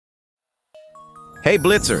Hey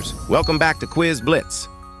Blitzers, welcome back to Quiz Blitz.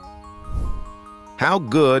 How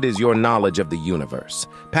good is your knowledge of the universe?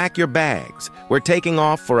 Pack your bags. We're taking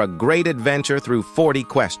off for a great adventure through 40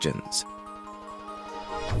 questions.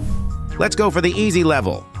 Let's go for the easy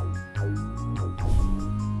level.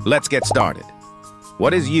 Let's get started.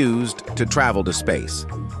 What is used to travel to space?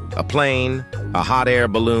 A plane, a hot air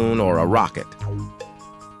balloon, or a rocket?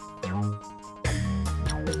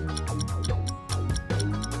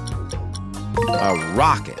 A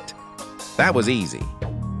rocket. That was easy.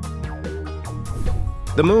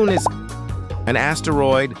 The moon is an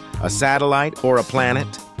asteroid, a satellite, or a planet?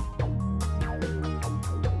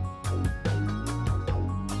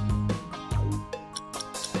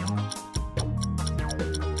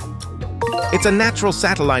 It's a natural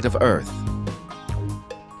satellite of Earth.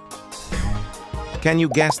 Can you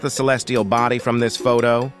guess the celestial body from this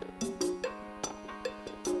photo?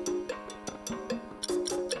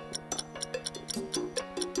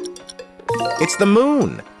 It's the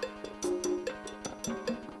moon.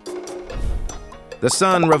 The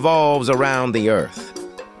sun revolves around the Earth.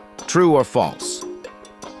 True or false?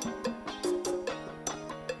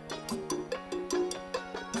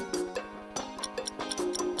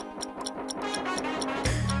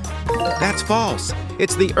 That's false.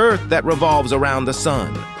 It's the Earth that revolves around the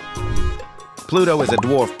sun. Pluto is a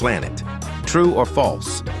dwarf planet. True or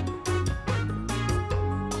false?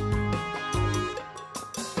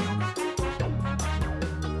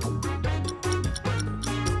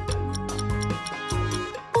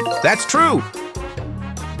 That's true!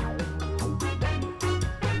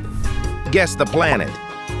 Guess the planet.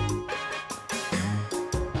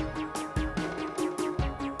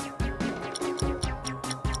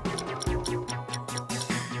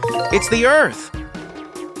 It's the Earth!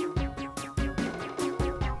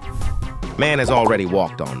 Man has already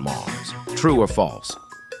walked on Mars. True or false?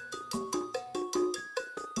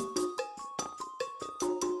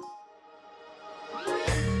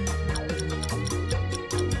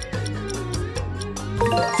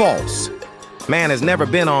 False. Man has never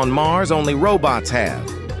been on Mars, only robots have.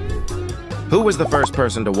 Who was the first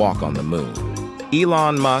person to walk on the moon?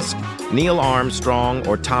 Elon Musk, Neil Armstrong,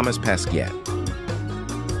 or Thomas Pesquet?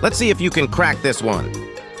 Let's see if you can crack this one.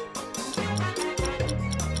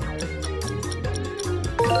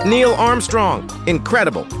 Neil Armstrong.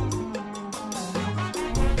 Incredible.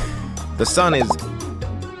 The sun is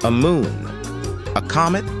a moon, a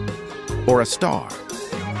comet, or a star?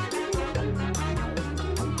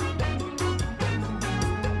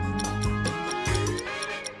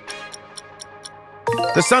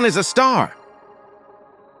 The sun is a star.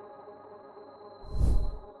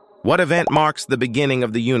 What event marks the beginning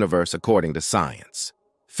of the universe according to science?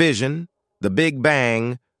 Fission, the Big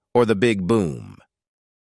Bang, or the Big Boom?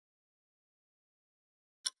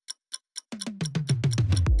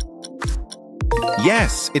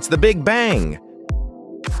 Yes, it's the Big Bang.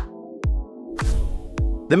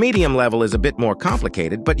 The medium level is a bit more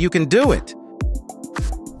complicated, but you can do it.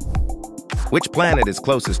 Which planet is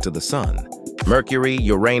closest to the sun? Mercury,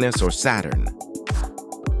 Uranus, or Saturn?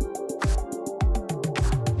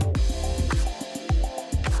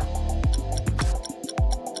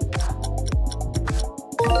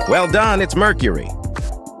 Well done, it's Mercury.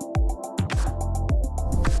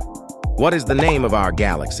 What is the name of our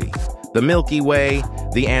galaxy? The Milky Way,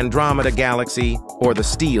 the Andromeda Galaxy, or the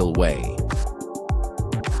Steel Way?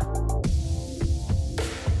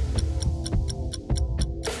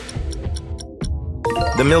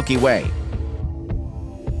 The Milky Way.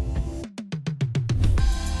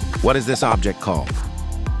 What is this object called?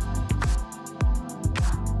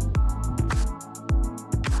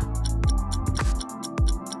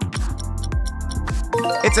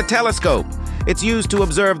 It's a telescope. It's used to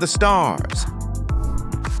observe the stars.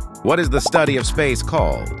 What is the study of space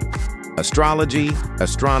called? Astrology,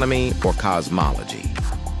 astronomy, or cosmology?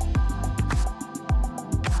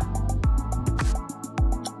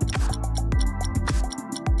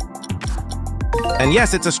 And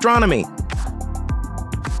yes, it's astronomy.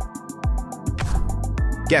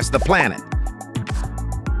 Guess the planet.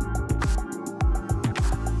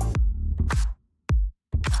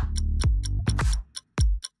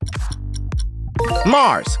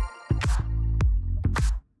 Mars.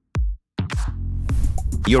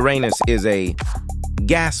 Uranus is a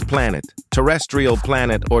gas planet, terrestrial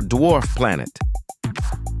planet, or dwarf planet.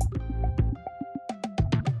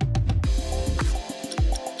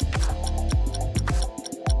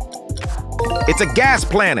 It's a gas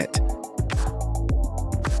planet.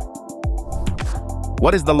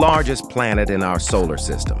 What is the largest planet in our solar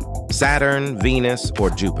system? Saturn, Venus, or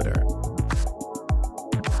Jupiter?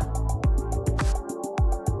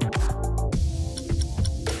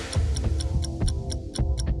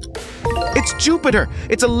 It's Jupiter!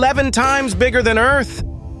 It's 11 times bigger than Earth!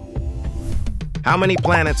 How many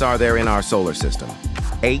planets are there in our solar system?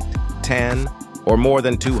 8, 10, or more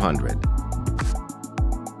than 200?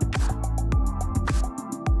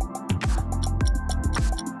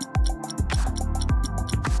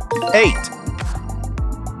 8.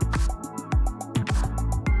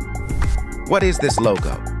 What is this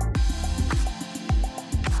logo?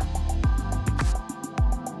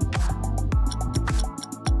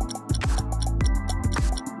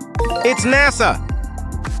 It's NASA!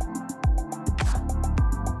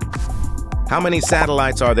 How many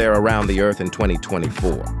satellites are there around the Earth in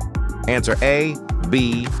 2024? Answer A,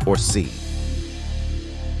 B, or C.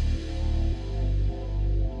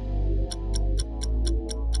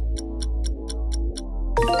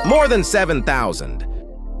 More than 7,000.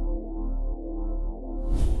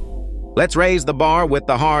 Let's raise the bar with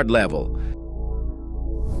the hard level.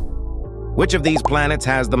 Which of these planets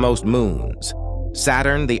has the most moons?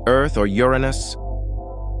 Saturn, the Earth, or Uranus?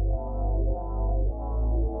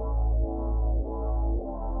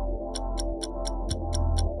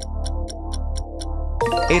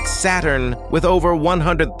 It's Saturn, with over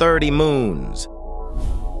 130 moons.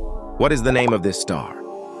 What is the name of this star?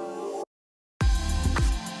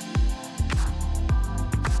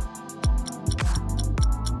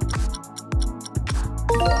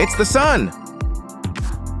 It's the Sun!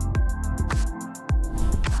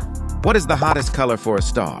 What is the hottest color for a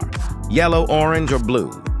star? Yellow, orange, or blue?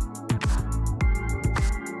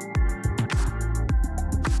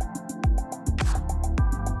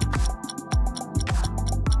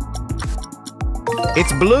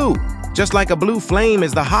 It's blue! Just like a blue flame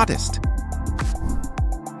is the hottest.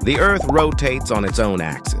 The Earth rotates on its own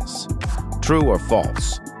axis. True or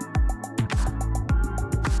false?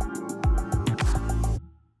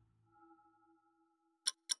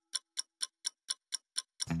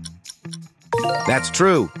 That's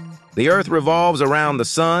true. The Earth revolves around the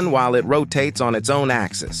Sun while it rotates on its own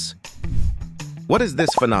axis. What is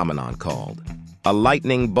this phenomenon called? A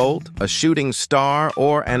lightning bolt, a shooting star,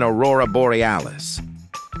 or an aurora borealis?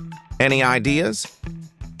 Any ideas?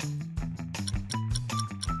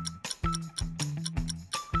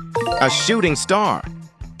 A shooting star.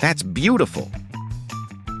 That's beautiful.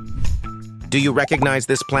 Do you recognize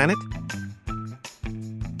this planet?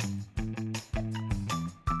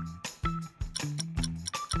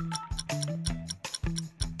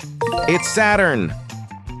 It's Saturn.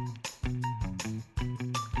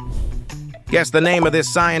 Guess the name of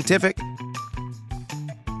this scientific?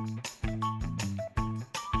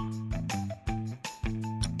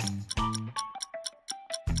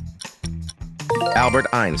 Albert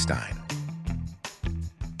Einstein.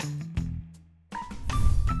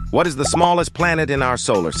 What is the smallest planet in our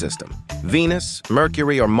solar system? Venus,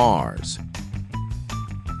 Mercury, or Mars?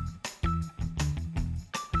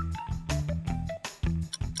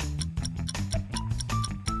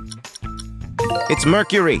 It's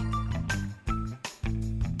Mercury.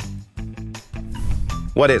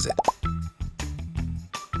 What is it?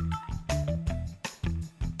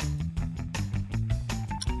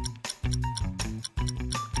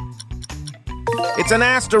 It's an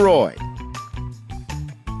asteroid.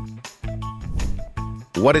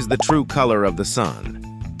 What is the true color of the sun?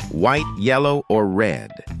 White, yellow, or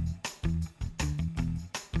red?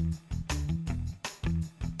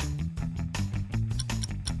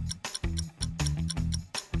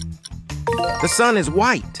 The sun is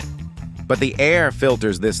white, but the air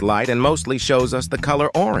filters this light and mostly shows us the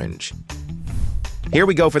color orange. Here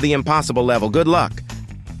we go for the impossible level. Good luck.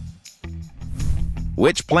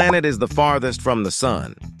 Which planet is the farthest from the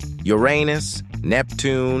sun? Uranus,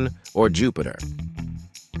 Neptune, or Jupiter?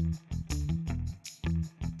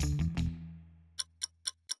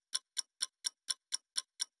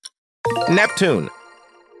 Neptune.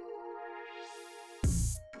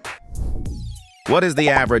 What is the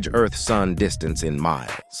average Earth-Sun distance in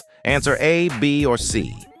miles? Answer A, B, or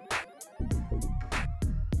C.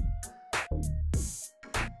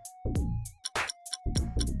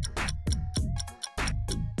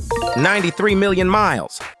 $93 million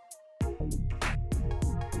miles.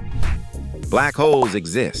 Black holes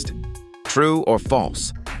exist. True or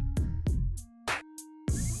false?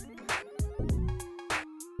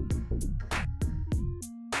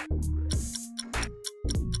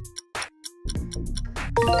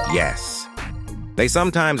 Yes. They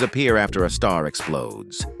sometimes appear after a star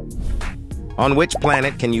explodes. On which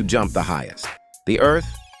planet can you jump the highest? The Earth,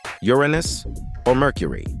 Uranus, or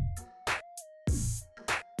Mercury?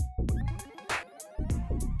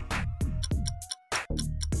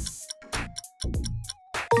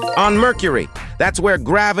 On Mercury. That's where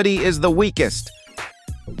gravity is the weakest.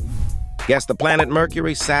 Guess the planet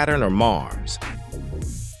Mercury, Saturn, or Mars.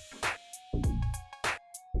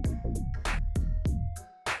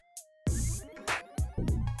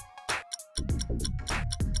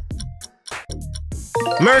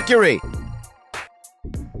 Mercury!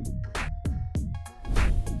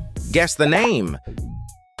 Guess the name.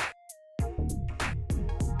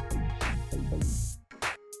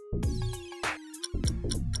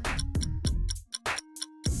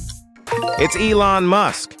 It's Elon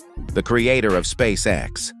Musk, the creator of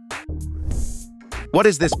SpaceX. What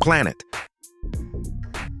is this planet?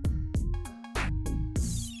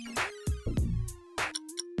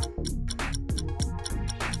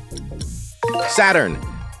 Saturn.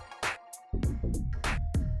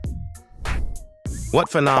 What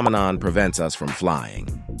phenomenon prevents us from flying?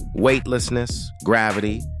 Weightlessness,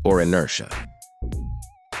 gravity, or inertia?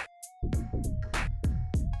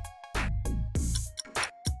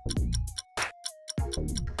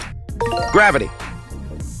 Gravity.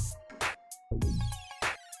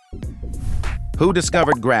 Who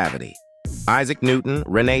discovered gravity? Isaac Newton,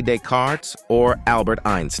 René Descartes, or Albert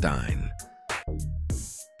Einstein?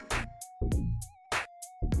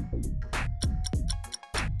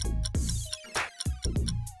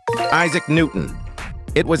 Isaac Newton.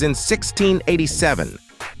 It was in 1687.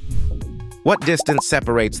 What distance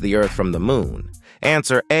separates the Earth from the Moon?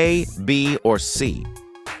 Answer A, B, or C.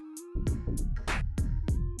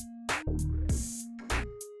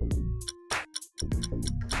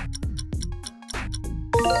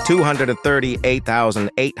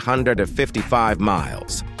 (238,855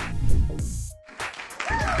 miles).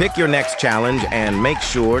 Pick your next challenge and make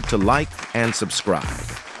sure to like and subscribe.